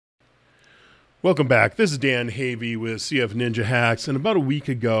Welcome back. This is Dan Havey with CF Ninja Hacks. And about a week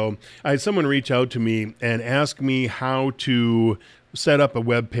ago, I had someone reach out to me and ask me how to set up a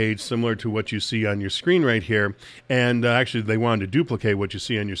web page similar to what you see on your screen right here. And actually, they wanted to duplicate what you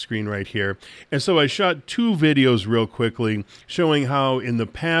see on your screen right here. And so I shot two videos real quickly showing how in the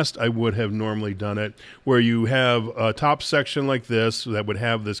past I would have normally done it, where you have a top section like this that would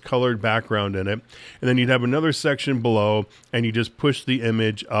have this colored background in it. And then you'd have another section below, and you just push the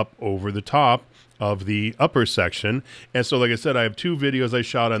image up over the top of the upper section. And so, like I said, I have two videos I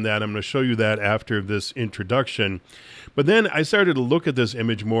shot on that. I'm going to show you that after this introduction. But then I started to look at this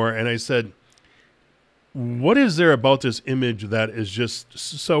image more, and I said, what is there about this image that is just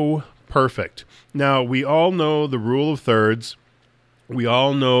so perfect? Now, we all know the rule of thirds. We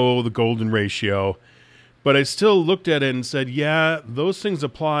all know the golden ratio. But I still looked at it and said, yeah, those things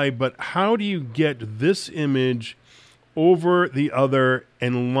apply, but how do you get this image over the other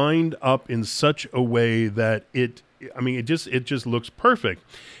and lined up in such a way that it just looks perfect?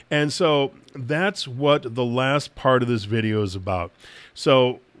 And so that's what the last part of this video is about.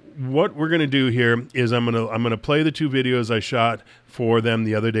 So what we're going to do here is I'm going to play the two videos I shot for them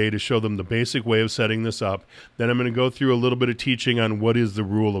the other day to show them the basic way of setting this up. Then I'm going to go through a little bit of teaching on what is the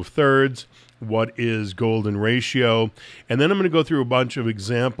rule of thirds, what is golden ratio, and then I'm going to go through a bunch of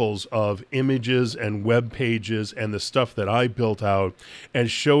examples of images and web pages and the stuff that I built out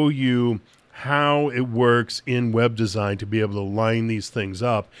and show you how it works in web design to be able to line these things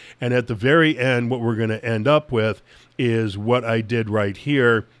up. And at the very end, what we're going to end up with is what I did right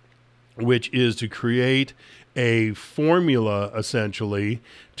here, which is to create a formula, essentially,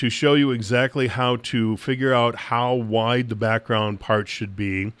 to show you exactly how to figure out how wide the background part should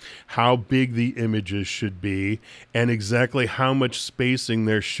be, how big the images should be, and exactly how much spacing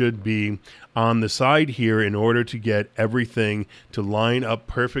there should be on the side here in order to get everything to line up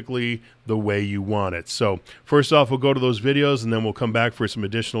perfectly the way you want it. So first off, we'll go to those videos, and then we'll come back for some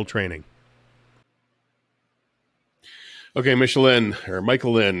additional training. Okay, Michelin, or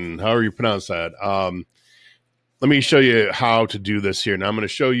Michaelin, however you pronounce that. Let me show you how to do this here. Now I'm going to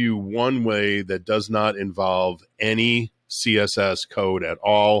show you one way that does not involve any CSS code at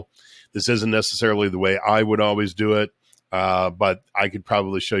all. This isn't necessarily the way I would always do it, but I could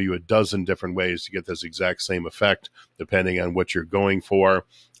probably show you a dozen different ways to get this exact same effect, depending on what you're going for.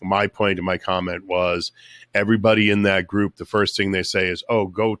 My point in my comment was everybody in that group, the first thing they say is, oh,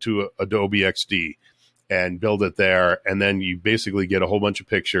 go to Adobe XD and build it there. And then you basically get a whole bunch of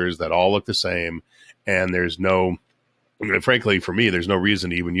pictures that all look the same. And there's no, frankly, for me, there's no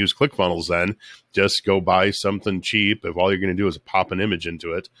reason to even use ClickFunnels then. Just go buy something cheap. If all you're going to do is pop an image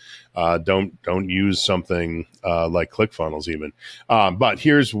into it, don't use something like ClickFunnels even. But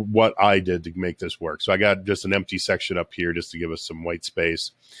here's what I did to make this work. So I got just an empty section up here just to give us some white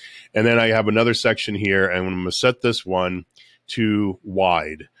space. And then I have another section here, and I'm going to set this one to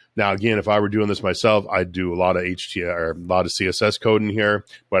wide. Now, again, if I were doing this myself, I'd do a lot of HTML or a lot of CSS code in here,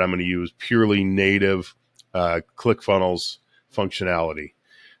 but I'm going to use purely native ClickFunnels functionality.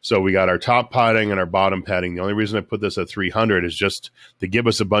 So we got our top padding and our bottom padding. The only reason I put this at 300 is just to give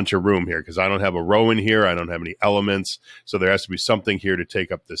us a bunch of room here, because I don't have a row in here. I don't have any elements. So there has to be something here to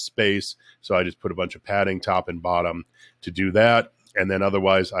take up this space. So I just put a bunch of padding top and bottom to do that. And then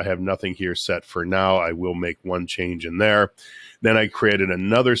otherwise, I have nothing here set for now. I will make one change in there. Then I created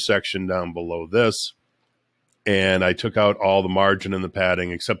another section down below this, and I took out all the margin and the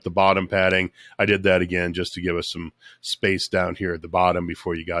padding except the bottom padding. I did that again just to give us some space down here at the bottom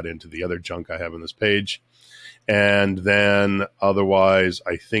before you got into the other junk I have on this page. And then otherwise,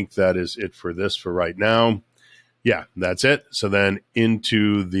 I think that is it for this for right now. Yeah, that's it. So then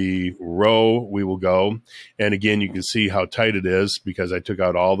into the row we will go. And again, you can see how tight it is because I took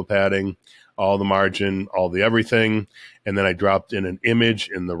out all the padding, all the margin, all the everything. And then I dropped in an image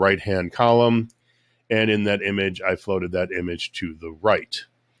in the right-hand column. And in that image, I floated that image to the right.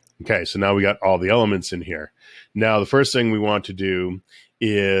 Okay, so now we got all the elements in here. Now, the first thing we want to do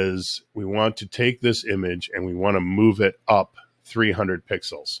is we want to take this image and we want to move it up 300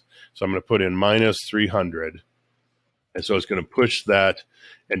 pixels. So I'm going to put in minus 300. And so it's going to push that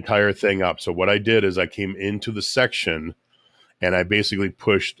entire thing up. So what I did is I came into the section and I basically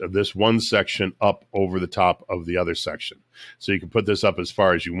pushed this one section up over the top of the other section. So you can put this up as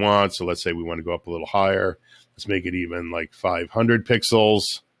far as you want. So let's say we want to go up a little higher. Let's make it even like 500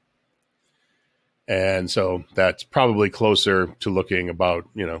 pixels. And so that's probably closer to looking about,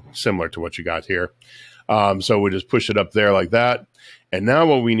 similar to what you got here. So we just push it up there like that. And now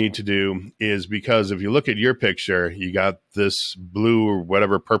what we need to do is, because if you look at your picture, you got this blue or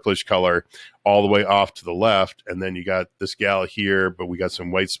whatever purplish color all the way off to the left, and then you got this gal here, but we got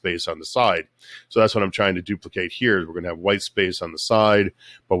some white space on the side. So that's what I'm trying to duplicate here. Is we're going to have white space on the side,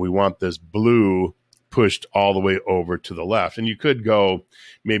 but we want this blue pushed all the way over to the left. And you could go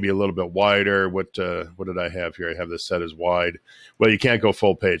maybe a little bit wider. What did I have here? I have this set as wide. Well, you can't go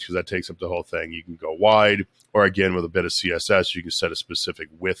full page because that takes up the whole thing. You can go wide, or again, with a bit of CSS, you can set a specific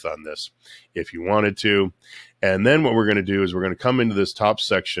width on this if you wanted to. And then what we're going to do is we're going to come into this top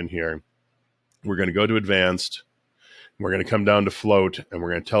section here. We're going to go to advanced. We're going to come down to float, and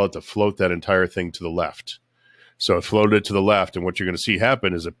we're going to tell it to float that entire thing to the left. So it floated it to the left, and what you're going to see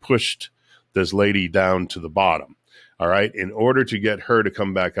happen is it pushed this lady down to the bottom. All right. In order to get her to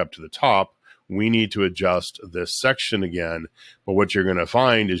come back up to the top, we need to adjust this section again. But what you're going to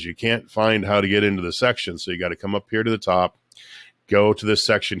find is you can't find how to get into the section. So you got to come up here to the top, go to this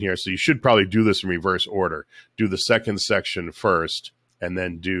section here. So you should probably do this in reverse order. Do the second section first, and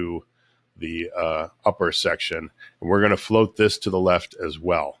then do the upper section. And we're going to float this to the left as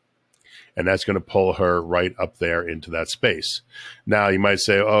well. And that's going to pull her right up there into that space. Now, you might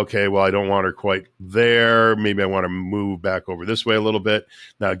say, okay, well, I don't want her quite there. Maybe I want to move back over this way a little bit.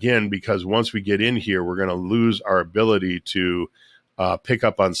 Now, again, because once we get in here, we're going to lose our ability to pick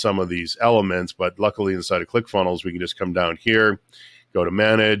up on some of these elements. But luckily, inside of ClickFunnels, we can just come down here, go to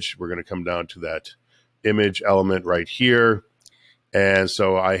Manage. We're going to come down to that image element right here. And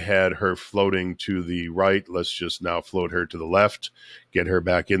so I had her floating to the right. Let's just now float her to the left, get her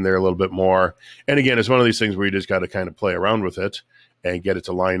back in there a little bit more. And again, it's one of these things where you just got to kind of play around with it and get it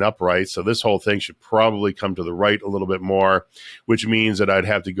to line up right. So this whole thing should probably come to the right a little bit more, which means that I'd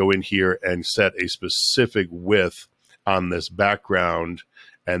have to go in here and set a specific width on this background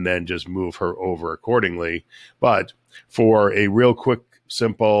and then just move her over accordingly. But for a real quick,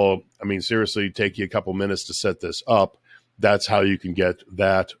 simple, I mean, seriously, take you a couple minutes to set this up. That's how you can get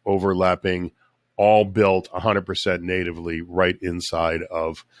that overlapping, all built 100% natively right inside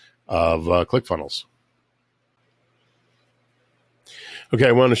of ClickFunnels. Okay,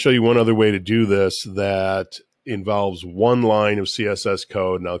 I want to show you one other way to do this that involves one line of CSS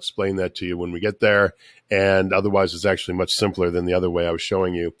code, and I'll explain that to you when we get there. And otherwise, it's actually much simpler than the other way I was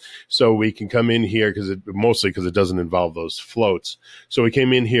showing you. So we can come in here mostly because it doesn't involve those floats. So we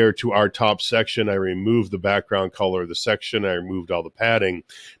came in here to our top section. I removed the background color of the section. I removed all the padding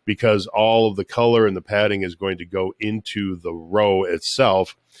because all of the color and the padding is going to go into the row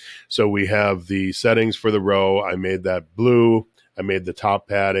itself. So we have the settings for the row. I made that blue. I made the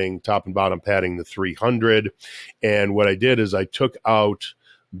top and bottom padding the 300. And what I did is I took out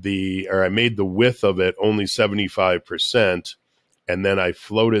I made the width of it only 75%. And then I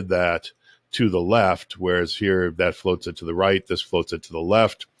floated that to the left, whereas here that floats it to the right, this floats it to the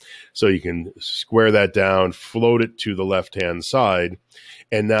left. So you can square that down, float it to the left-hand side.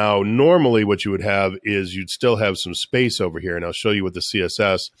 And now normally what you would have is you'd still have some space over here. And I'll show you with the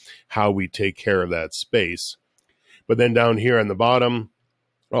CSS how we take care of that space. But then down here on the bottom,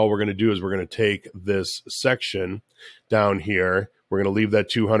 all we're going to do is we're going to take this section down here. We're going to leave that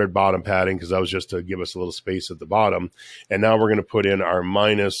 200 bottom padding because that was just to give us a little space at the bottom. And now we're going to put in our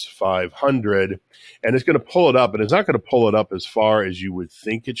minus 500, and it's going to pull it up. And it's not going to pull it up as far as you would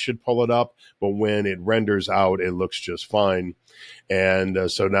think it should pull it up, but when it renders out, it looks just fine.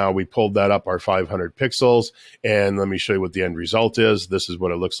 And so now we pulled that up our 500 pixels. And let me show you what the end result is. This is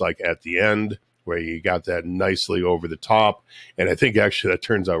what it looks like at the end, where you got that nicely over the top. And I think actually that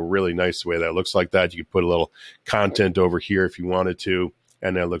turns out really nice the way that looks like that. You could put a little content over here if you wanted to,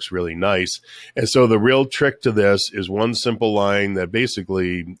 and that looks really nice. And so the real trick to this is one simple line that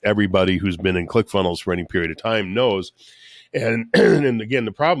basically everybody who's been in ClickFunnels for any period of time knows. And, and again,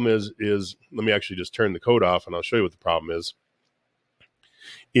 the problem is let me actually just turn the code off and I'll show you what the problem is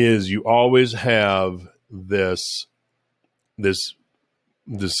you always have this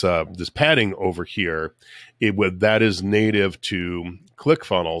padding over here. That is native to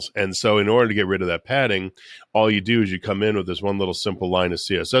ClickFunnels. And so in order to get rid of that padding, all you do is you come in with this one little simple line of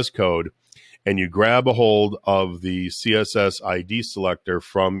CSS code and you grab a hold of the CSS ID selector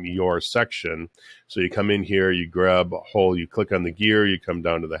from your section. So you come in here, you grab a hold, you click on the gear, you come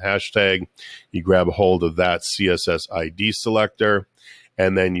down to the hashtag, you grab a hold of that CSS ID selector,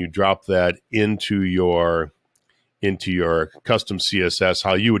 and then you drop that into your custom CSS.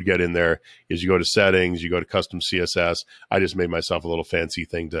 How you would get in there is you go to settings, you go to custom CSS. I just made myself a little fancy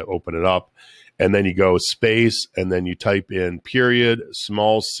thing to open it up. And then you go space, and then you type in period,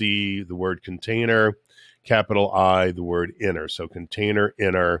 small c, the word container, capital I, the word inner. So container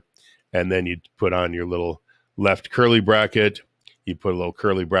inner, and then you put on your little left curly bracket. You put a little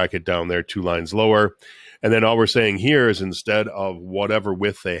curly bracket down there 2 lines lower. And then all we're saying here is instead of whatever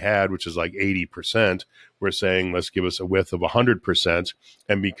width they had, which is like 80%, we're saying let's give us a width of 100%.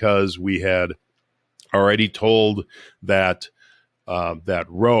 And because we had already told that that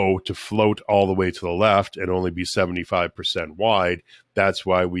row to float all the way to the left and only be 75% wide, that's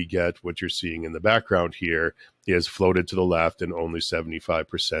why we get what you're seeing in the background here is floated to the left and only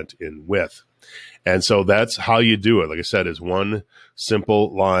 75% in width. And so that's how you do it. Like I said, it's one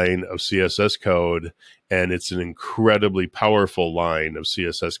simple line of CSS code, and it's an incredibly powerful line of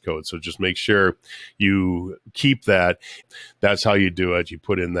CSS code. So just make sure you keep that. That's how you do it. You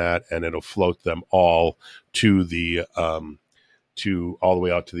put in that, and it'll float them all to the all the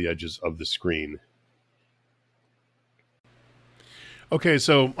way out to the edges of the screen. Okay,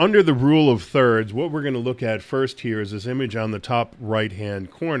 so under the rule of thirds, what we're going to look at first here is this image on the top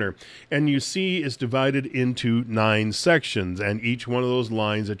right-hand corner. And you see it's divided into 9 sections, and each one of those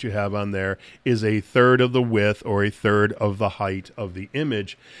lines that you have on there is a third of the width or a third of the height of the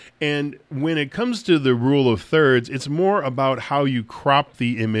image. And when it comes to the rule of thirds, it's more about how you crop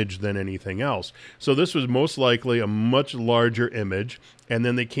the image than anything else. So this was most likely a much larger image. And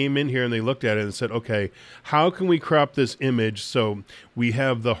then they came in here and they looked at it and said, okay, how can we crop this image so we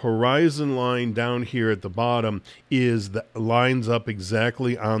have the horizon line down here at the bottom lines up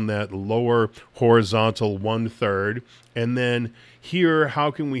exactly on that lower horizontal 1/3. And then here,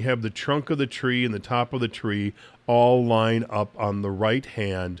 how can we have the trunk of the tree and the top of the tree all line up on the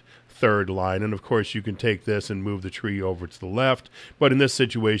right-hand third line? And of course you can take this and move the tree over to the left, but in this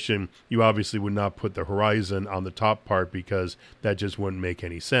situation you obviously would not put the horizon on the top part because that just wouldn't make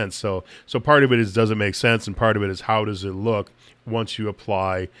any sense. So part of it is, does it make sense, and part of it is, how does it look once you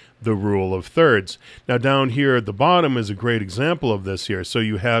apply the rule of thirds. Now down here at the bottom is a great example of this here. So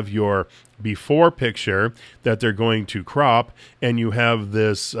you have your before picture that they're going to crop, and you have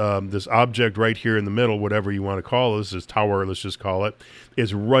this this object right here in the middle, whatever you want to call this, this tower, let's just call it,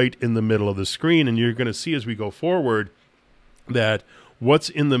 is right in the middle of the screen. And you're going to see as we go forward that what's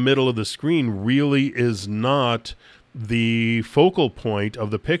in the middle of the screen really is not the focal point of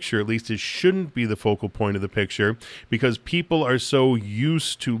the picture. At least it shouldn't be the focal point of the picture, because people are so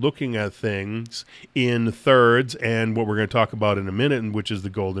used to looking at things in thirds and what we're going to talk about in a minute, and which is the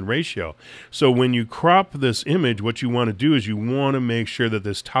golden ratio. So when you crop this image, what you want to do is you want to make sure that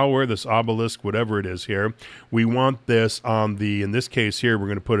this tower, this obelisk, whatever it is here, we want this on the, in this case here, we're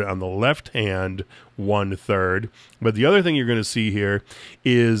going to put it on the left hand 1/3. But the other thing you're going to see here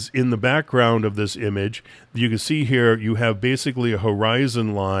is in the background of this image, you can see here you have basically a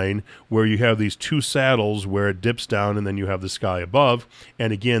horizon line where you have these 2 saddles where it dips down, and then you have the sky above.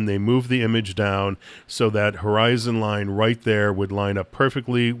 And again, they move the image down so that horizon line right there would line up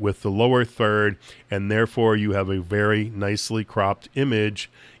perfectly with the lower third, and therefore you have a very nicely cropped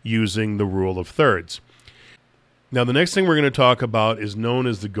image using the rule of thirds. Now, the next thing we're going to talk about is known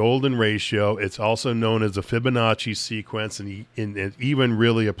as the golden ratio. It's also known as the Fibonacci sequence, and it even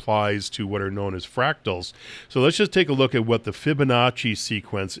really applies to what are known as fractals. So let's just take a look at what the Fibonacci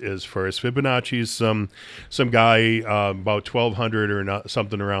sequence is first. Fibonacci is some guy about 1200 or not,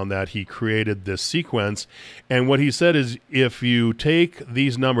 something around that. He created this sequence, and what he said is if you take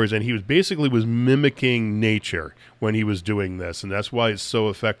these numbers, and he was basically mimicking nature when he was doing this, and that's why it's so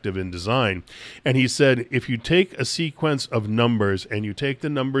effective in design. And he said if you take a sequence of numbers and you take the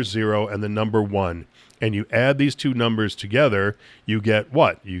number 0 and the number 1 and you add these 2 numbers together, you get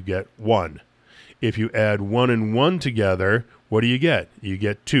what? You get 1. If you add 1 and 1 together, what do you get? You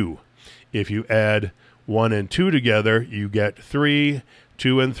get 2. If you add 1 and 2 together, you get 3.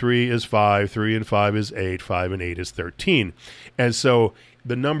 2 and 3 is 5. 3 and 5 is 8. 5 and 8 is 13. And so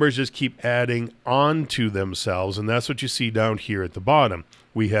the numbers just keep adding on to themselves, and that's what you see down here at the bottom.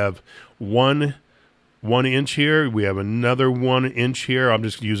 We have 1 inch here. We have another 1 inch here. I'm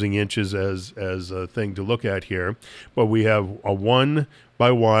just using inches as a thing to look at here. But we have a 1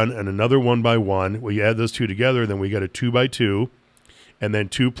 by 1 and another 1 by 1. We add those 2 together, then we get a 2 by 2. And then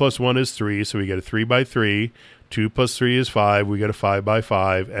 2 plus 1 is 3, so we get a 3 by 3. 2 plus 3 is 5. We get a 5 by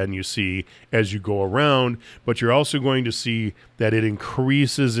 5. And you see as you go around, but you're also going to see that it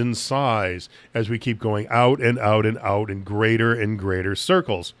increases in size as we keep going out and out and out in greater and greater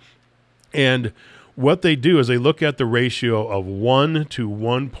circles. And what they do is they look at the ratio of 1 to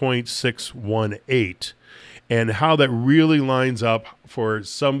 1.618 and how that really lines up for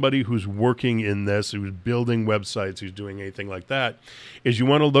somebody who's working in this, who's building websites, who's doing anything like that, is you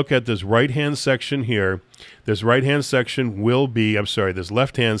want to look at this right-hand section here. This right-hand section will be, this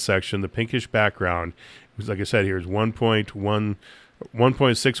left-hand section, the pinkish background, like I said here, is 1.1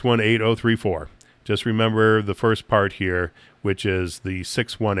 1.618034. Just remember the first part here, which is the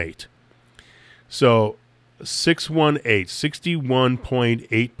 618. So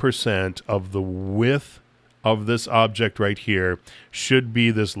 61.8% of the width of this object right here should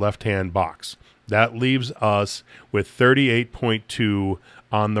be this left-hand box. That leaves us with 38.2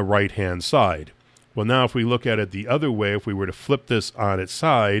 on the right-hand side. Well, now if we look at it the other way, if we were to flip this on its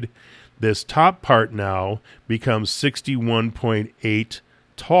side, this top part now becomes 61.8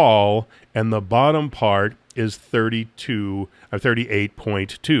 tall, and the bottom part is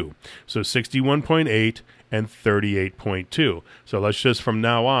 38.2. So 61.8 and 38.2. So let's just, from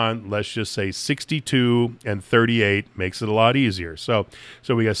now on, let's just say 62 and 38 makes it a lot easier. So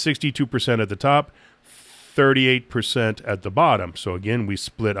we got 62% at the top, 38% at the bottom. So again, we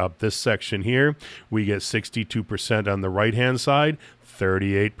split up this section here. We get 62% on the right-hand side,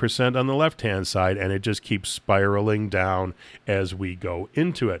 38% on the left-hand side, and it just keeps spiraling down as we go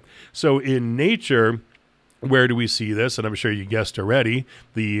into it. So in nature, where do we see this? And I'm sure you guessed already.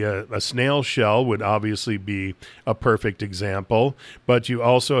 A snail shell would obviously be a perfect example, but you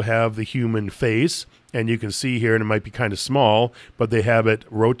also have the human face, and you can see here, and it might be kind of small, but they have it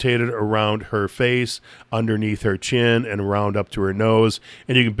rotated around her face, underneath her chin, and around up to her nose.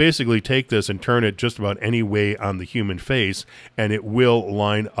 And you can basically take this and turn it just about any way on the human face, and it will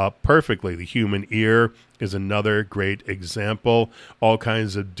line up perfectly. The human ear is another great example. All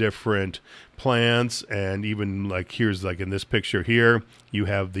kinds of different plants, and even like here's like in this picture here, you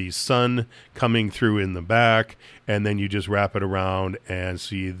have the sun coming through in the back, and then you just wrap it around and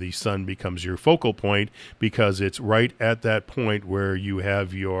see the sun becomes your focal point, because it's right at that point where you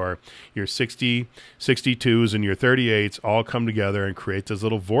have your 62s and your 38s all come together and create this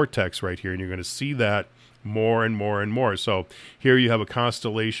little vortex right here, and you're going to see that more and more and more. So here you have a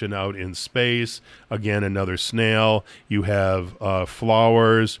constellation out in space. Again, another snail. You have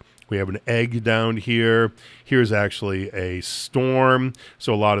flowers. We have an egg down here. Here's actually a storm.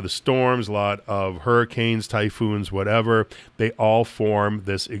 So a lot of the storms, a lot of hurricanes, typhoons, whatever, they all form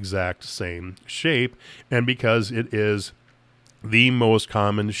this exact same shape. And because it is the most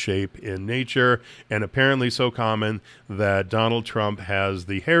common shape in nature, and apparently so common that Donald Trump has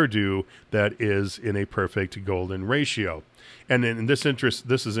the hairdo that is in a perfect golden ratio. And in this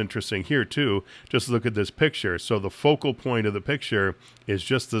is interesting here too. Just look at this picture. So the focal point of the picture is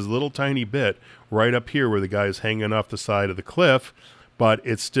just this little tiny bit right up here where the guy is hanging off the side of the cliff, but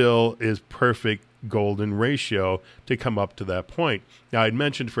it still is perfect golden ratio to come up to that point. Now, I'd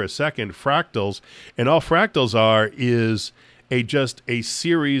mentioned for a second fractals, and all fractals are is just a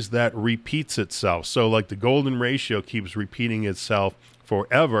series that repeats itself. So like the golden ratio keeps repeating itself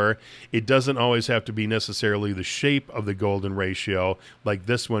forever. It doesn't always have to be necessarily the shape of the golden ratio like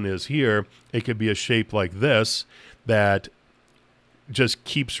this one is here. It could be a shape like this that just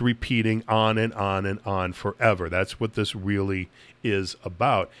keeps repeating on and on and on forever. That's what this really is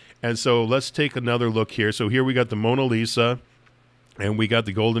about. And so let's take another look here. So here we got the Mona Lisa, and we got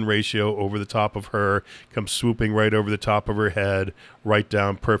the golden ratio over the top of her, comes swooping right over the top of her head, right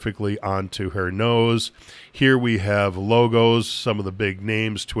down perfectly onto her nose. Here we have logos, some of the big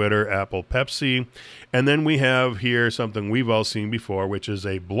names, Twitter, Apple, Pepsi. And then we have here something we've all seen before, which is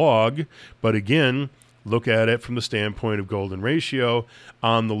a blog. But again, look at it from the standpoint of golden ratio.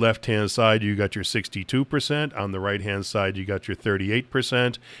 On the left-hand side, you got your 62%. On the right-hand side, you got your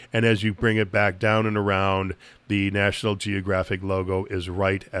 38%. And as you bring it back down and around, the National Geographic logo is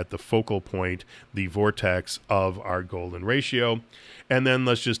right at the focal point, the vortex of our golden ratio. And then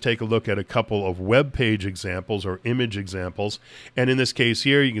let's just take a look at a couple of web page examples or image examples. And in this case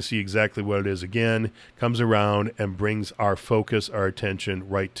here, you can see exactly what it is again. Comes around and brings our focus, our attention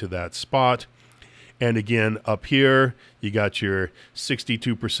right to that spot. And again, up here, you got your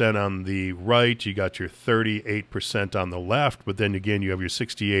 62% on the right, you got your 38% on the left, but then again, you have your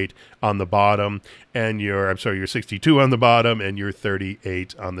 68 on the bottom, and your 62 on the bottom, and your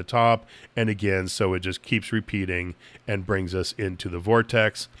 38 on the top. And again, so it just keeps repeating and brings us into the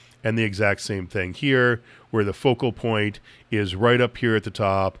vortex. And the exact same thing here, where the focal point is right up here at the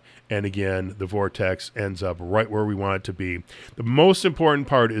top, and again, the vortex ends up right where we want it to be. The most important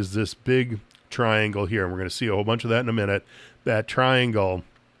part is this big triangle here, and we're going to see a whole bunch of that in a minute. That triangle,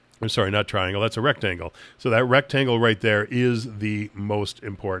 I'm sorry, not triangle, that's a rectangle. So that rectangle right there is the most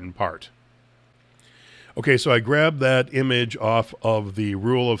important part. Okay, so I grabbed that image off of the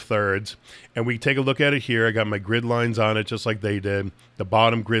rule of thirds, and we take a look at it here. I got my grid lines on it just like they did. The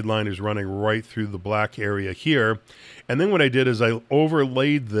bottom grid line is running right through the black area here. And then what I did is I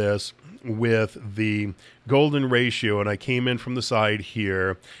overlaid this with the golden ratio, and I came in from the side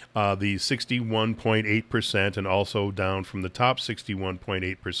here, the 61.8%, and also down from the top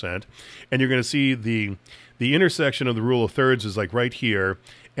 61.8%. And you're going to see the intersection of the rule of thirds is like right here,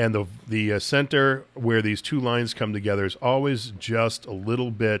 and the center where these two lines come together is always just a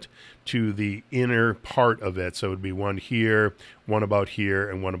little bit to the inner part of it. So it would be one here, one about here,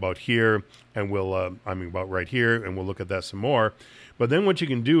 and one about here, and we'll about right here, and we'll look at that some more. But then what you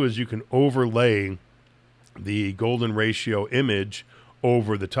can do is you can overlay the golden ratio image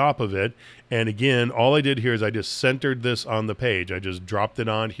over the top of it. And again, all I did here is I just centered this on the page. I just dropped it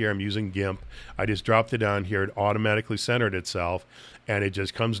on here. I'm using GIMP. I just dropped it on here. It automatically centered itself, and it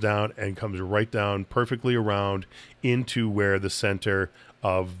just comes down and comes right down perfectly around into where the center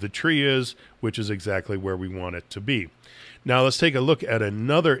of the tree is, which is exactly where we want it to be. Now let's take a look at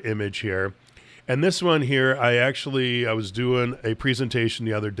another image here. And this one here, I was doing a presentation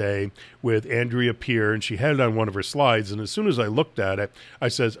the other day with Andrea Peer, and she had it on one of her slides. And as soon as I looked at it, I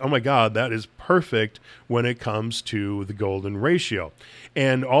said, oh my God, that is perfect when it comes to the golden ratio.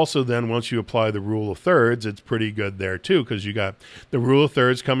 And also then once you apply the rule of thirds, it's pretty good there too, because you got the rule of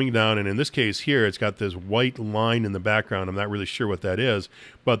thirds coming down. And in this case here, it's got this white line in the background. I'm not really sure what that is,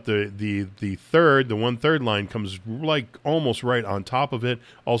 but the 1/3 line comes like almost right on top of it,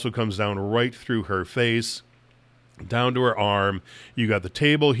 also comes down right through her face, down to her arm. You got the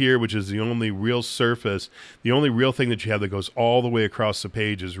table here, which is the only real surface. The only real thing that you have that goes all the way across the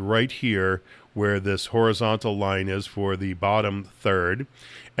page is right here, where this horizontal line is for the bottom third.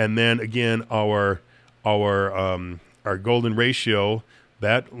 And then again, our golden ratio,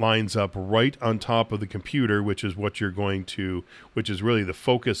 that lines up right on top of the computer, which is what which is really the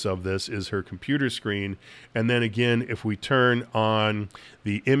focus of this, is her computer screen. And then again, if we turn on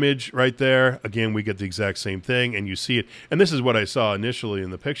the image right there, again, we get the exact same thing, and you see it. And this is what I saw initially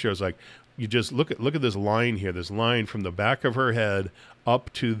in the picture. I was like, you just look at this line here, this line from the back of her head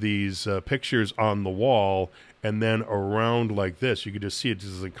up to these pictures on the wall, and then around like this. You could just see it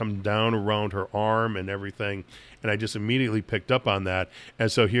just like come down around her arm and everything. And I just immediately picked up on that.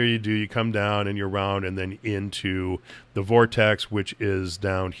 And so here you come down and you're around and then into the vortex, which is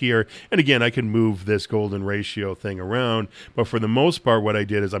down here. And again, I can move this golden ratio thing around, but for the most part, what I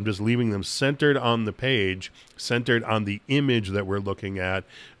did is I'm just leaving them centered on the page, centered on the image that we're looking at,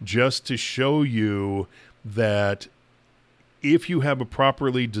 just to show you that if you have a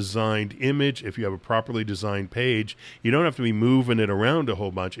properly designed image, if you have a properly designed page, you don't have to be moving it around a whole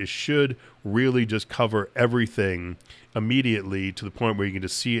bunch. It should really just cover everything immediately to the point where you can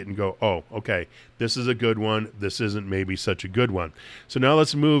just see it and go, oh, okay, this is a good one. This isn't maybe such a good one. So now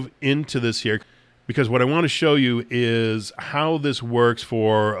let's move into this here, because what I want to show you is how this works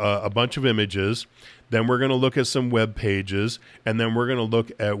for a bunch of images. Then we're going to look at some web pages, and then we're going to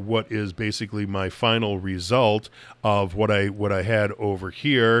look at what is basically my final result of what I had over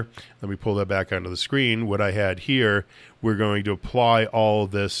here. Let me pull that back onto the screen. What I had here, we're going to apply all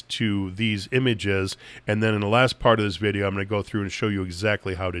of this to these images, and then in the last part of this video, I'm going to go through and show you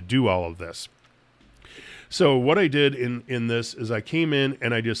exactly how to do all of this. So what I did in this is I came in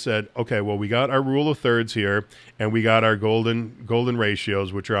and I just said, okay, well, we got our rule of thirds here, and we got our golden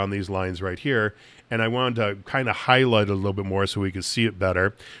ratios, which are on these lines right here. And I wanted to kind of highlight it a little bit more so we could see it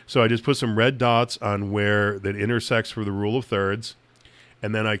better. So I just put some red dots on where that intersects for the rule of thirds.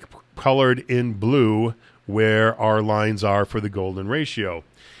 And then I colored in blue where our lines are for the golden ratio.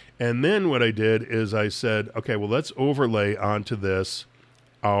 And then what I did is I said, okay, well, let's overlay onto this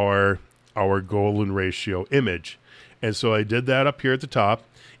our golden ratio image. And so I did that up here at the top.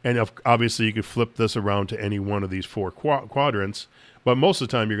 And obviously you could flip this around to any one of these four quadrants. But most of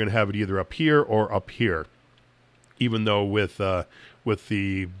the time you're going to have it either up here or up here. Even though with the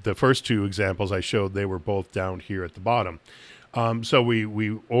first two examples I showed, they were both down here at the bottom. So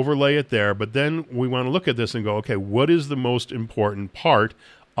we overlay it there, but then we want to look at this and go, okay, what is the most important part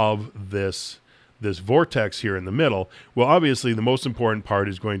of this vortex here in the middle? Well, obviously the most important part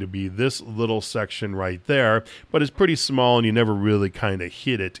is going to be this little section right there, but it's pretty small and you never really kind of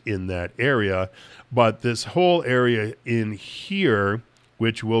hit it in that area. But this whole area in here,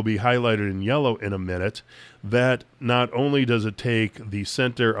 which will be highlighted in yellow in a minute, that not only does it take the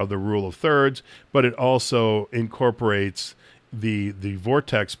center of the rule of thirds, but it also incorporates the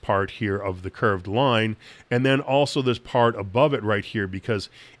vortex part here of the curved line, and then also this part above it right here, because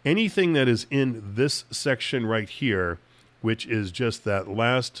anything that is in this section right here, which is just that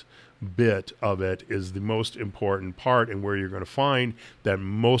last bit of it, is the most important part and where you're going to find that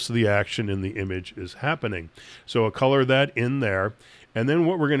most of the action in the image is happening. So I'll color that in there. And then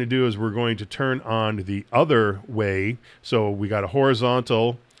what we're going to do is we're going to turn on the other way. So we got a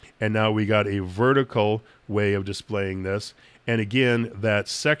horizontal And now we got a vertical way of displaying this. And again, that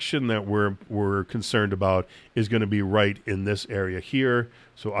section that we're concerned about is going to be right in this area here.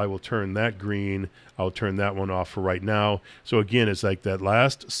 So I will turn that green. I'll turn that one off for right now. So again, it's like that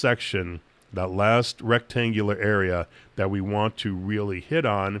last section, that last rectangular area that we want to really hit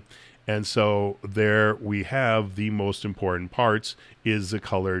on. And so there we have the most important parts, is the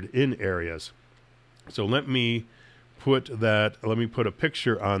colored in areas. So let me put a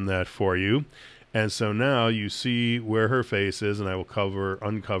picture on that for you. And so now you see where her face is, and I will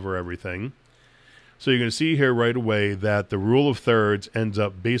uncover everything. So you're going to see here right away that the rule of thirds ends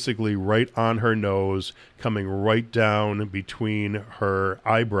up basically right on her nose, coming right down between her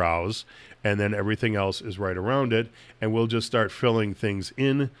eyebrows, and then everything else is right around it. And we'll just start filling things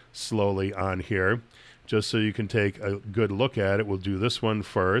in slowly on here, just so you can take a good look at it. We'll do this one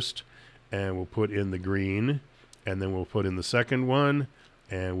first, and we'll put in the green, and then we'll put in the second one,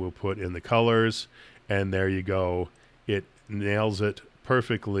 and we'll put in the colors, and there you go. It nails it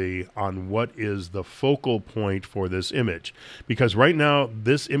perfectly on what is the focal point for this image. Because right now,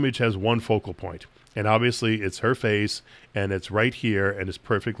 this image has one focal point, and obviously it's her face, and it's right here, and it's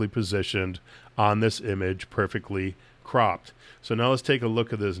perfectly positioned on this image, perfectly cropped. So now let's take a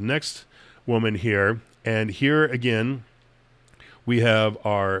look at this next woman here, and here again, we have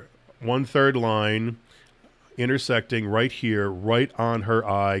our 1/3 line intersecting right here, right on her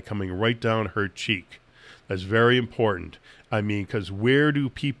eye, coming right down her cheek. That's very important. I mean, because where do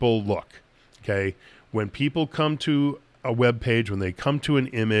people look? Okay, when people come to a web page, when they come to an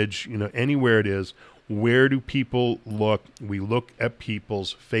image, you know, anywhere it is, where do people look? We look at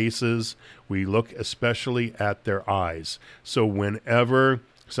people's faces. We look especially at their eyes. So whenever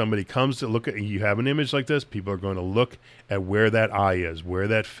somebody comes to look at, you have an image like this, people are going to look at where that eye is, where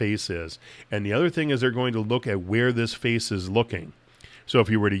that face is. And the other thing is they're going to look at where this face is looking. So if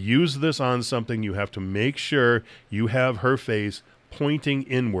you were to use this on something, you have to make sure you have her face pointing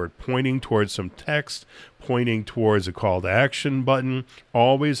inward, pointing towards some text, pointing towards a call to action button.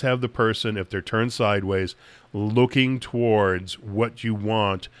 Always have the person, if they're turned sideways, looking towards what you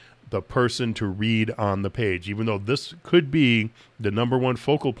want the person to read on the page. Even though this could be the #1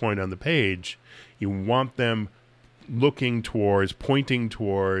 focal point on the page, you want them looking towards, pointing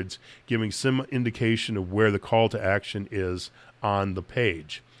towards, giving some indication of where the call to action is on the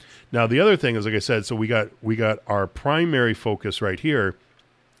page. Now the other thing is, like I said, so we got our primary focus right here,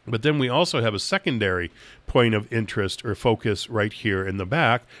 but then we also have a secondary point of interest or focus right here in the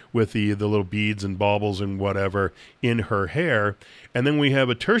back with the little beads and baubles and whatever in her hair. And then we have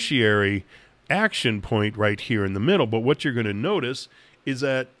a tertiary action point right here in the middle. But what you're going to notice is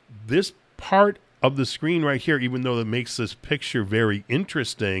that this part of the screen right here, even though it makes this picture very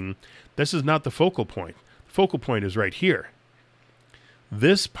interesting, this is not the focal point. The focal point is right here.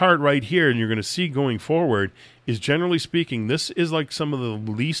 This part right here, and you're going to see going forward, is generally speaking, this is like some of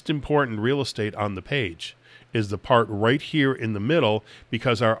the least important real estate on the page, is the part right here in the middle,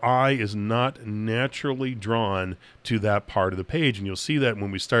 because our eye is not naturally drawn to that part of the page. And you'll see that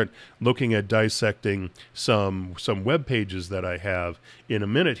when we start looking at dissecting some web pages that I have in a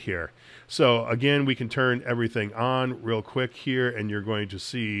minute here. So again, we can turn everything on real quick here, and you're going to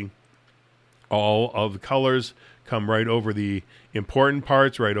see all of the colors come right over the important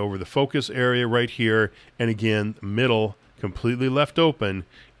parts, right over the focus area right here. And again, middle completely left open,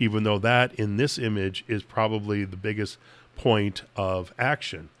 even though that in this image is probably the biggest point of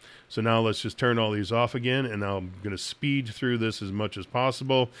action. So now let's just turn all these off again, and I'm going to speed through this as much as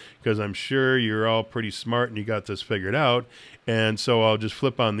possible because I'm sure you're all pretty smart and you got this figured out. And so I'll just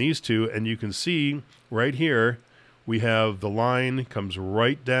flip on these two, and you can see right here we have the line comes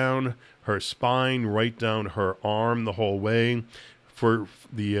right down her spine, right down her arm the whole way. For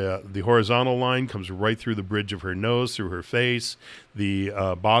the horizontal line comes right through the bridge of her nose, through her face. The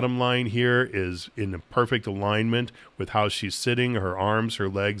bottom line here is in a perfect alignment with how she's sitting, her arms, her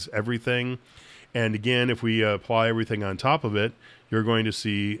legs, everything. And again, if we apply everything on top of it, you're going to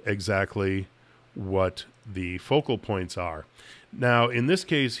see exactly what the focal points are. Now, in this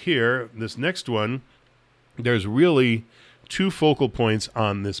case here, this next one, there's really two focal points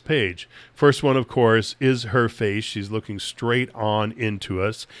on this page. First one, of course, is her face. She's looking straight on into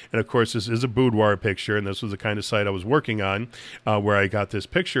us. And of course, this is a boudoir picture, and this was the kind of site I was working on where I got this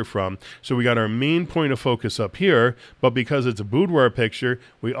picture from. So we got our main point of focus up here, but because it's a boudoir picture,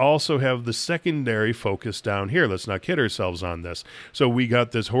 we also have the secondary focus down here. Let's not kid ourselves on this. So we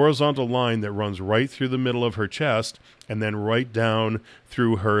got this horizontal line that runs right through the middle of her chest and then right down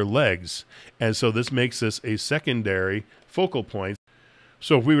through her legs. And so this makes this a secondary focal point.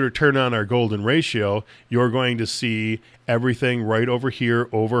 So if we were to turn on our golden ratio, you're going to see everything right over here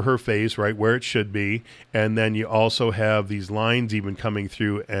over her face, right where it should be. And then you also have these lines even coming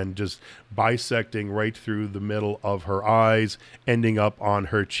through and just bisecting right through the middle of her eyes, ending up on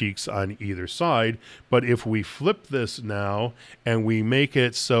her cheeks on either side. But if we flip this now and we make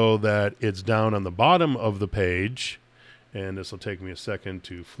it so that it's down on the bottom of the page, and this will take me a second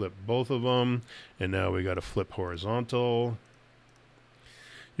to flip both of them. And now we got to flip horizontal.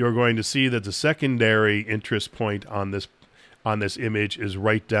 You're going to see that the secondary interest point on this image is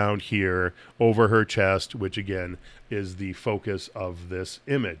right down here over her chest, which again is the focus of this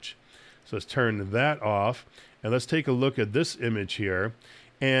image. So let's turn that off, and let's take a look at this image here.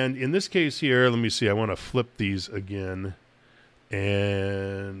 And in this case here, let me see, I want to flip these again,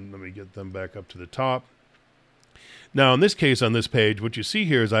 and let me get them back up to the top. Now in this case on this page, what you see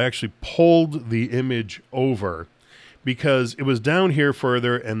here is I actually pulled the image over, because it was down here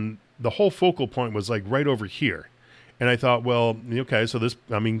further and the whole focal point was like right over here. And I thought, well, okay, so this,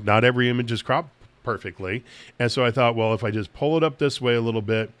 I mean, not every image is cropped perfectly. And so I thought, well, if I just pull it up this way a little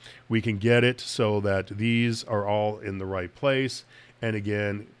bit, we can get it so that these are all in the right place. And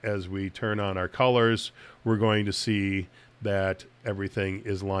again, as we turn on our colors, we're going to see that everything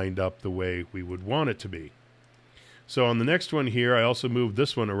is lined up the way we would want it to be. So on the next one here, I also moved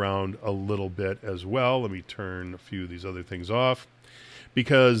this one around a little bit as well. Let me turn a few of these other things off,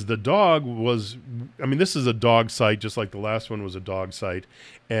 because the dog was, I mean, this is a dog site, just like the last one was a dog site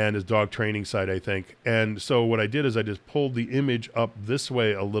and a dog training site, I think. And so what I did is I just pulled the image up this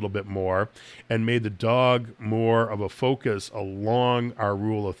way a little bit more and made the dog more of a focus along our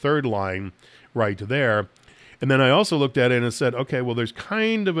rule of third line right there. And then I also looked at it and said, okay, well, there's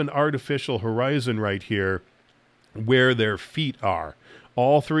kind of an artificial horizon right here where their feet are.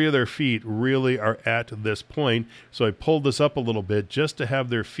 All three of their feet really are at this point. So I pulled this up a little bit just to have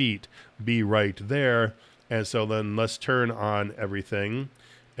their feet be right there. And so then let's turn on everything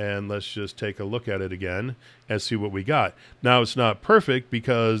and let's just take a look at it again and see what we got. Now it's not perfect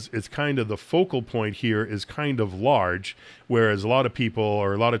because it's kind of the focal point here is kind of large, whereas a lot of people,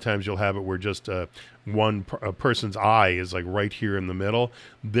 or a lot of times you'll have it where just a person's eye is like right here in the middle.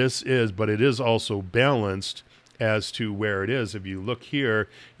 This is, but it is also balanced as to where it is. If you look here,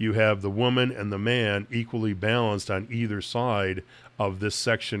 you have the woman and the man equally balanced on either side of this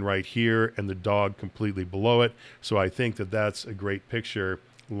section right here, and the dog completely below it. So I think that that's a great picture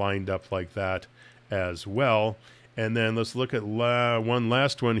lined up like that as well. And then let's look at one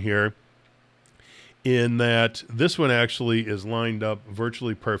last one here, in that this one actually is lined up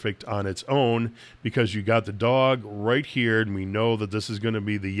virtually perfect on its own, because you got the dog right here, and we know that this is going to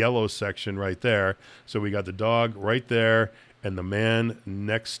be the yellow section right there. So we got the dog right there and the man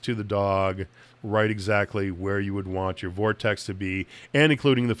next to the dog, right exactly where you would want your vortex to be. And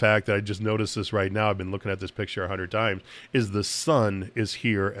including the fact that I just noticed this right now, I've been looking at this picture 100 times, is the sun is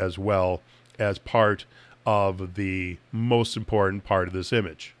here as well as part of the most important part of this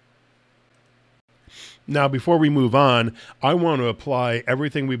image. Now, before we move on, I want to apply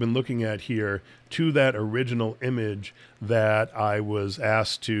everything we've been looking at here to that original image that I was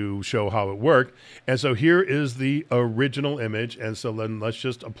asked to show how it worked. And so here is the original image. And so then let's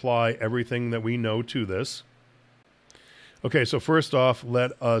just apply everything that we know to this. Okay, so first off,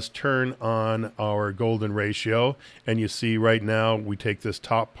 let us turn on our golden ratio. And you see right now, we take this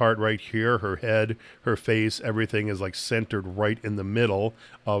top part right here, her head, her face, everything is like centered right in the middle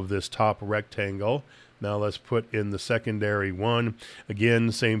of this top rectangle. Now let's put in the secondary one.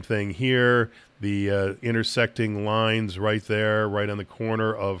 Again, same thing here. The intersecting lines right there, right on the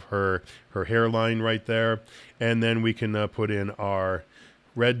corner of her hairline right there. And then we can put in our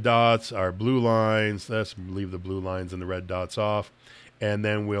red dots, our blue lines. Let's leave the blue lines and the red dots off. And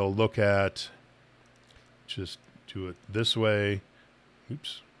then we'll look at, just do it this way.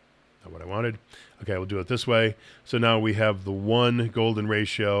 Oops, not what I wanted. Okay, we'll do it this way. So now we have the one golden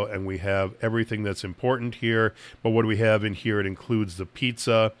ratio and we have everything that's important here. But what do we have in here? It includes the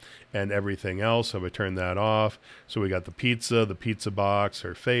pizza and everything else. So if I turn that off, so we got the pizza box,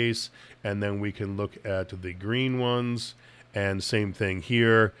 her face, and then we can look at the green ones. And same thing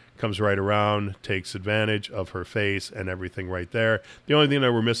here, comes right around, takes advantage of her face and everything right there. The only thing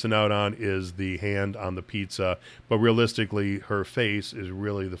that we're missing out on is the hand on the pizza, but realistically, her face is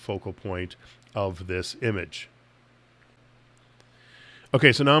really the focal point of this image.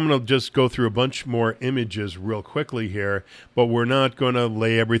 Okay, so now I'm going to just go through a bunch more images real quickly here, but we're not going to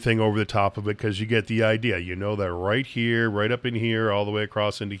lay everything over the top of it because you get the idea. You know that right here, right up in here, all the way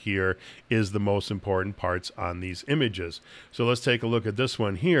across into here is the most important parts on these images. So let's take a look at this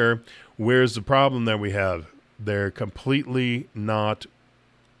one here. Where's the problem that we have? They're completely not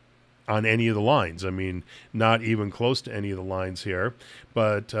on any of the lines. I mean, not even close to any of the lines here.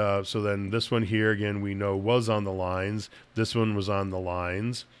 But so then this one here, again, we know was on the lines. This one was on the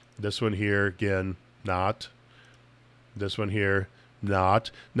lines. This one here, again, not. This one here,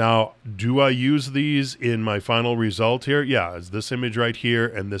 not. Now, do I use these in my final result here? Yeah, it's this image right here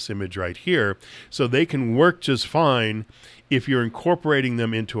and this image right here. So they can work just fine if you're incorporating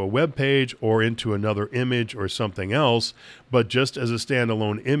them into a web page or into another image or something else. But just as a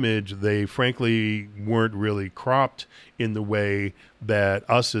standalone image, they frankly weren't really cropped in the way that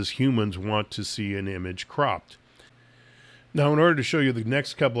us as humans want to see an image cropped. Now, in order to show you the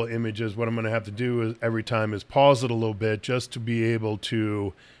next couple of images, what I'm going to have to do is every time is pause it a little bit just to be able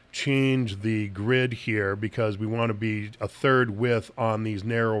to change the grid here, because we want to be a third width on these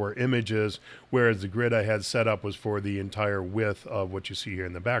narrower images, whereas the grid I had set up was for the entire width of what you see here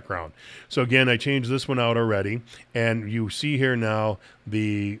in the background. So again, I changed this one out already, and you see here now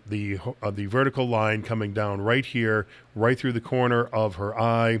the vertical line coming down right here, right through the corner of her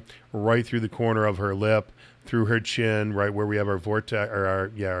eye, right through the corner of her lip, through her chin, right where we have our vortex, or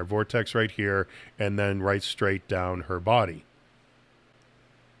our vortex right here, and then right straight down her body.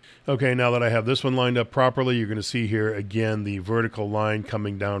 Okay, now that I have this one lined up properly, you're going to see here again the vertical line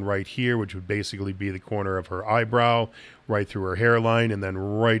coming down right here, which would basically be the corner of her eyebrow, right through her hairline, and then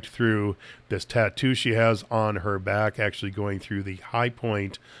right through this tattoo she has on her back, actually going through the high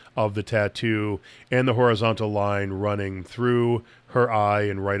point of the tattoo, and the horizontal line running through her eye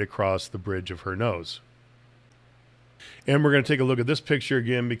and right across the bridge of her nose. And we're going to take a look at this picture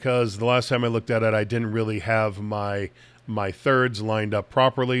again, because the last time I looked at it, I didn't really have my thirds lined up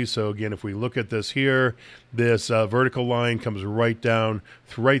properly. So again, if we look at this here, this vertical line comes right down,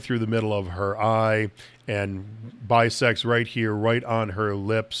 right through the middle of her eye, and bisects right here, right on her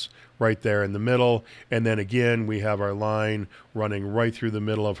lips, right there in the middle. And then again, we have our line running right through the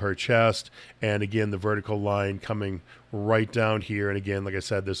middle of her chest. And again, the vertical line coming right down here. And again, like I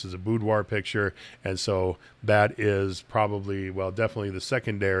said, this is a boudoir picture. And so that is probably, well, definitely the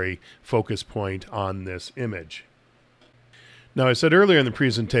secondary focus point on this image. Now, I said earlier in the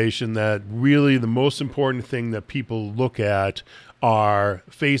presentation that really the most important thing that people look at are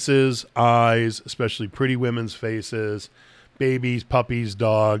faces, eyes, especially pretty women's faces, babies, puppies,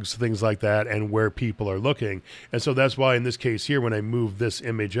 dogs, things like that, and where people are looking. And so that's why in this case here, when I moved this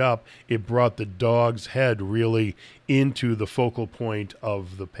image up, it brought the dog's head really into the focal point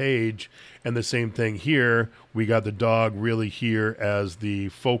of the page. And the same thing here, we got the dog really here as the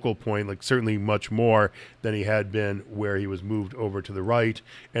focal point, like certainly much more than he had been where he was moved over to the right.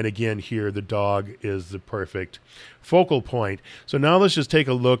 And again, here the dog is the perfect focal point. So now let's just take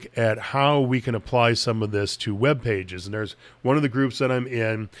a look at how we can apply some of this to web pages. And there's one of the groups that I'm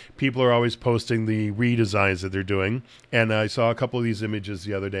in, people are always posting the redesigns that they're doing. And I saw a couple of these images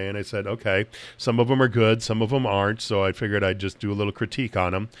the other day, and I said, okay, some of them are good, some of them aren't. So I figured I'd just do a little critique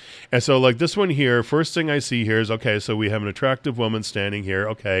on them. And so like this one here, first thing I see here is, okay, so we have an attractive woman standing here.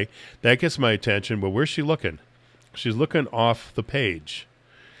 Okay, that gets my attention, but where's she looking? She's looking off the page.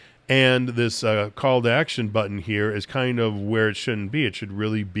 And this call to action button here is kind of where it shouldn't be. It should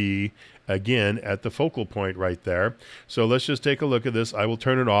really be, again, at the focal point right there. So let's just take a look at this. I will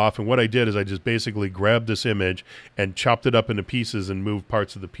turn it off. And what I did is I just basically grabbed this image and chopped it up into pieces and moved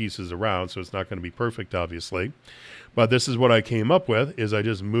parts of the pieces around. So it's not going to be perfect, obviously. But this is what I came up with, is I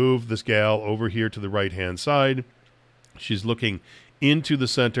just moved this gal over here to the right-hand side. She's looking into the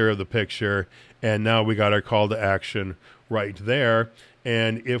center of the picture. And now we got our call to action right there.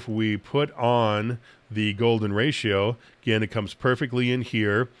 And if we put on the golden ratio, again, it comes perfectly in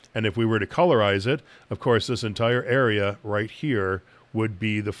here. And if we were to colorize it, of course, this entire area right here would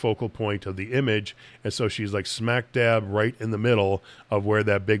be the focal point of the image. And so she's like smack dab right in the middle of where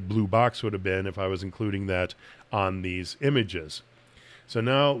that big blue box would have been if I was including that on these images. So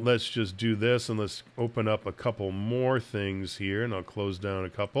now let's just do this, and let's open up a couple more things here, and I'll close down a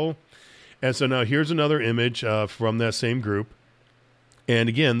couple. And so now here's another image from that same group. And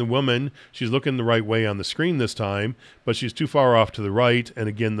again, the woman, she's looking the right way on the screen this time, but she's too far off to the right. And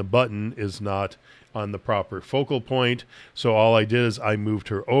again, the button is not on the proper focal point. So all I did is I moved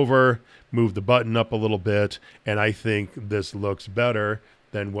her over, moved the button up a little bit, and I think this looks better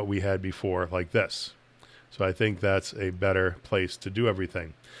than what we had before, like this. So I think that's a better place to do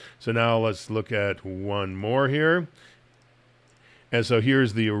everything. So now let's look at one more here. And so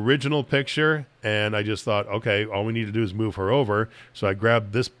here's the original picture, and I just thought, okay, all we need to do is move her over. So I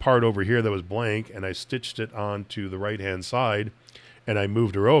grabbed this part over here that was blank, and I stitched it onto the right-hand side, and I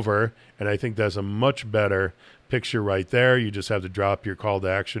moved her over, and I think that's a much better picture right there. You just have to drop your call to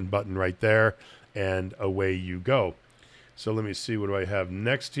action button right there, and away you go. So let me see, what do I have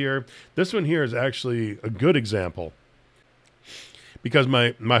next here? This one here is actually a good example, because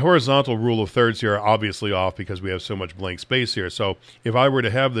my horizontal rule of thirds here are obviously off because we have so much blank space here. So if I were to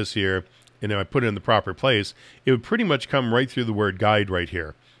have this here and I put it in the proper place, it would pretty much come right through the word guide right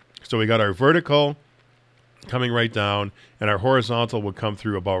here. So we got our vertical coming right down, and our horizontal would come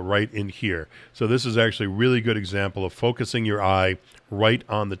through about right in here. So this is actually a really good example of focusing your eye right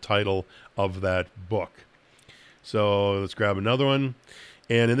on the title of that book. So let's grab another one.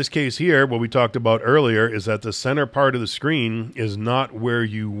 And in this case here, what we talked about earlier is that the center part of the screen is not where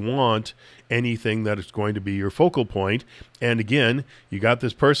you want anything that is going to be your focal point. And again, you got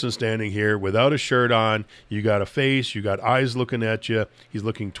this person standing here without a shirt on. You got a face, you got eyes looking at you. He's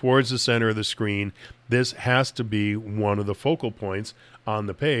looking towards the center of the screen. This has to be one of the focal points on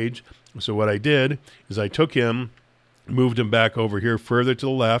the page. So what I did is I took him, moved him back over here further to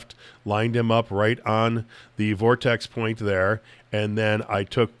the left, lined him up right on the vortex point there, and then I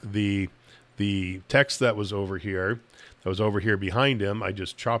took the text that was over here behind him. I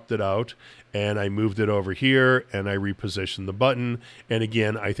just chopped it out and I moved it over here and I repositioned the button. And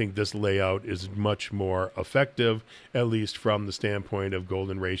again, I think this layout is much more effective, at least from the standpoint of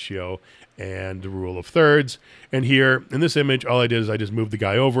golden ratio and the rule of thirds. And here in this image, all I did is I just moved the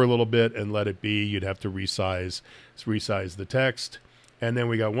guy over a little bit and let it be. You'd have to resize the text. And then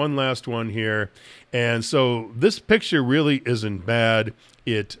we got one last one here. And so this picture really isn't bad.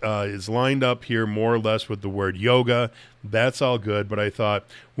 It is lined up here more or less with the word yoga. That's all good. But I thought,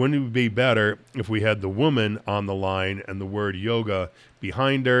 wouldn't it be better if we had the woman on the line and the word yoga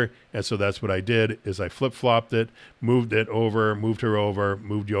behind her? And so that's what I did, is I flip-flopped it, moved her over,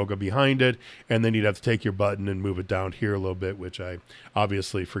 moved yoga behind it. And then you'd have to take your button and move it down here a little bit, which I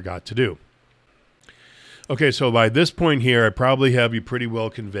obviously forgot to do. Okay, so by this point here, I probably have you pretty well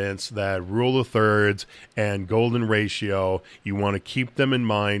convinced that rule of thirds and golden ratio, you want to keep them in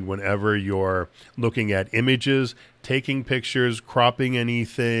mind whenever you're looking at images, taking pictures, cropping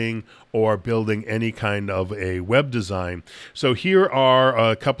anything, or building any kind of a web design. So here are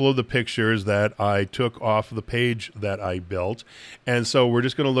a couple of the pictures that I took off the page that I built. And so we're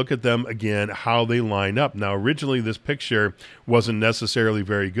just going to look at them again, how they line up. Now, originally this picture wasn't necessarily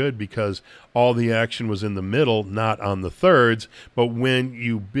very good because all the action was in the middle, not on the thirds. But when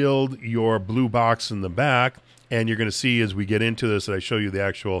you build your blue box in the back, and you're going to see as we get into this, that I show you the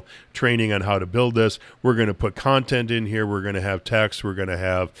actual training on how to build this. We're going to put content in here. We're going to have text. We're going to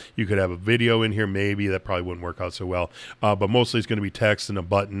have, you could have a video in here maybe. That probably wouldn't work out so well. But mostly it's going to be text and a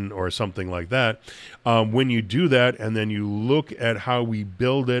button or something like that. When you do that and then you look at how we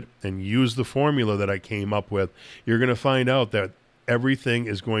build it and use the formula that I came up with, you're going to find out that everything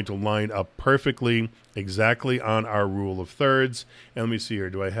is going to line up perfectly, exactly on our rule of thirds. And let me see here.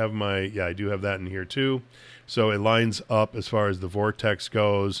 Do I have my, yeah, I do have that in here too. So it lines up as far as the vortex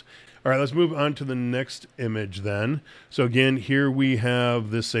goes. All right, let's move on to the next image then. So again, here we have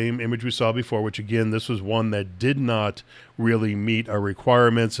the same image we saw before, which again, this was one that did not really meet our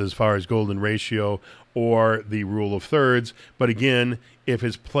requirements as far as golden ratio or the rule of thirds. But again, if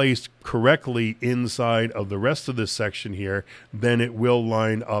it's placed correctly inside of the rest of this section here, then it will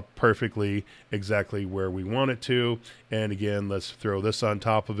line up perfectly exactly where we want it to. And again, let's throw this on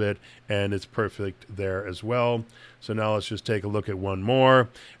top of it, and it's perfect there as well. So now let's just take a look at one more.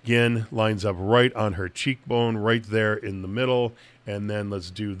 Again, lines up right on her cheekbone, right there in the middle. And then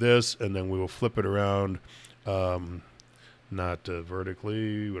let's do this, and then we will flip it around. Not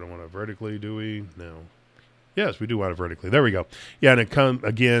vertically. We don't want it vertically, do we? No. Yes, we do want it vertically. There we go. Yeah, and it comes,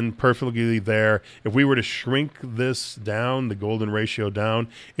 again, perfectly there. If we were to shrink this down, the golden ratio down,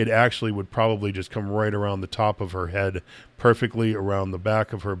 it actually would probably just come right around the top of her head, perfectly around the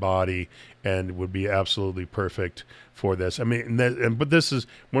back of her body, and would be absolutely perfect for this. I mean, but this is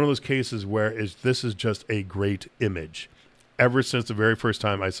one of those cases where this is just a great image. Ever since the very first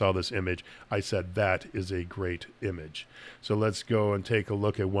time I saw this image, I said that is a great image. So let's go and take a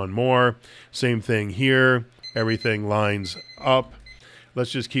look at one more. Same thing here. Everything lines up.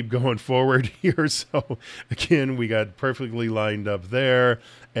 Let's just keep going forward here. So again, we got perfectly lined up there.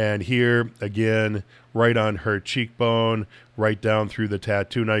 And here, again, right on her cheekbone, right down through the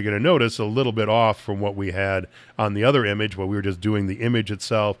tattoo. Now you're going to notice a little bit off from what we had on the other image, where we were just doing the image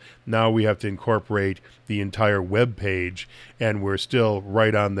itself. Now we have to incorporate the entire web page, and we're still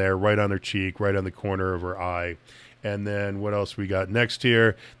right on there, right on her cheek, right on the corner of her eye. And then what else we got next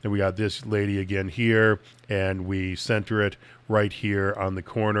here? Then we got this lady again here, and we center it right here on the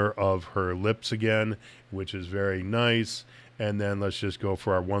corner of her lips again, which is very nice. And then let's just go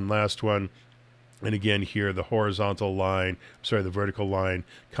for our one last one. And again here, the horizontal line, sorry, the vertical line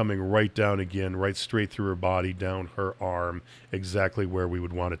coming right down again, right straight through her body, down her arm, exactly where we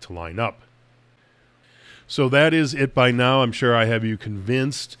would want it to line up. So that is it by now. I'm sure I have you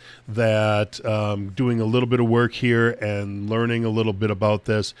convinced that doing a little bit of work here and learning a little bit about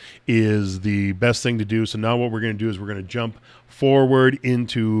this is the best thing to do. So now what we're going to do is we're going to jump forward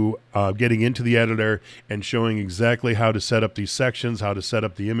into getting into the editor and showing exactly how to set up these sections, how to set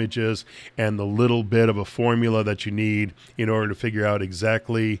up the images, and the little bit of a formula that you need in order to figure out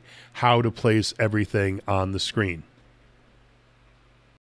exactly how to place everything on the screen.